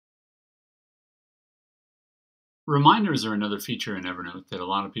Reminders are another feature in Evernote that a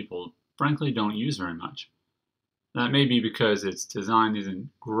lot of people frankly don't use very much. That may be because its design isn't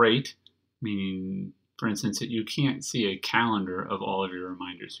great, meaning, for instance, that you can't see a calendar of all of your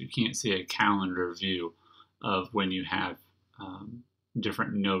reminders. You can't see a calendar view of when you have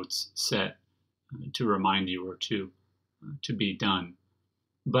different notes set to remind you or to be done.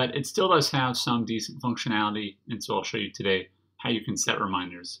 But it still does have some decent functionality, and so I'll show you today how you can set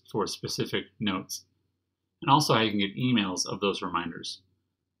reminders for specific notes, and also how you can get emails of those reminders.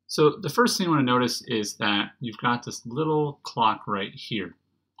 So the first thing you want to notice is that you've got this little clock right here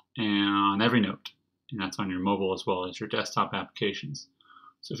on every note, and that's on your mobile as well as your desktop applications.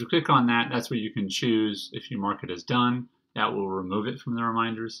 So if you click on that, that's where you can choose, if you mark it as done, that will remove it from the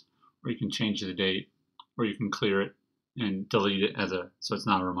reminders, or you can change the date, or you can clear it and delete it so it's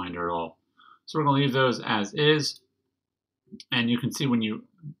not a reminder at all. So we're going to leave those as is, and you can see when you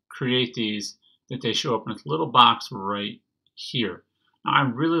create these that they show up in this little box right here. Now I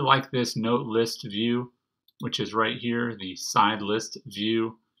really like this note list view, which is right here, the side list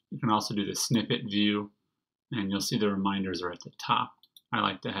view. You can also do the snippet view, and you'll see the reminders are at the top. I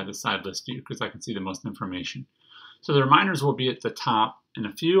like to have the side list view because I can see the most information. So the reminders will be at the top, and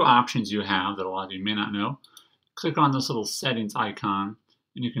a few options you have that a lot of you may not know. Click on this little settings icon,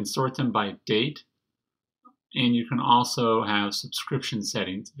 and you can sort them by date, and you can also have subscription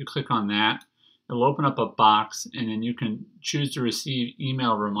settings. If you click on that, it'll open up a box, and then you can choose to receive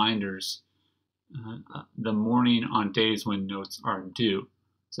email reminders the morning on days when notes are due.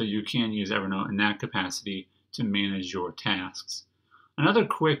 So you can use Evernote in that capacity to manage your tasks. Another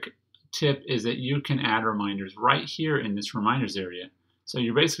quick tip is that you can add reminders right here in this reminders area. So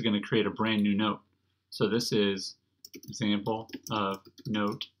you're basically going to create a brand new note. So this is an example of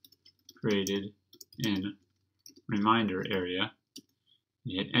note created in reminder area.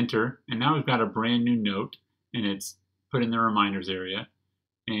 You hit enter, and now we've got a brand new note, and it's put in the reminders area.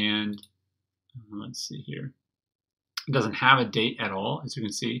 And let's see here. It doesn't have a date at all, as you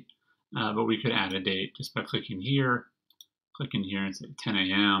can see, but we could add a date just by clicking here, and say 10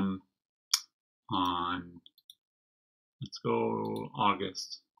 a.m. on, let's go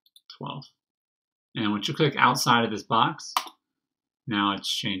August 12th. And once you click outside of this box, now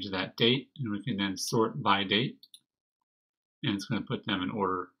it's changed that date, and we can then sort by date, and it's going to put them in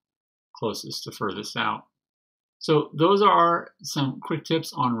order closest to furthest out. So those are some quick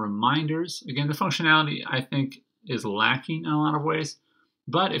tips on reminders. Again, the functionality I think is lacking in a lot of ways,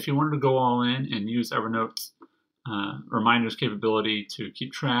 but if you wanted to go all in and use Evernote's reminders capability to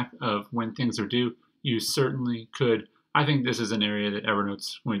keep track of when things are due, you certainly could. I think this is an area that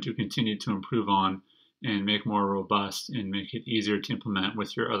Evernote's going to continue to improve on and make more robust and make it easier to implement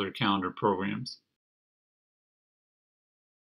with your other calendar programs.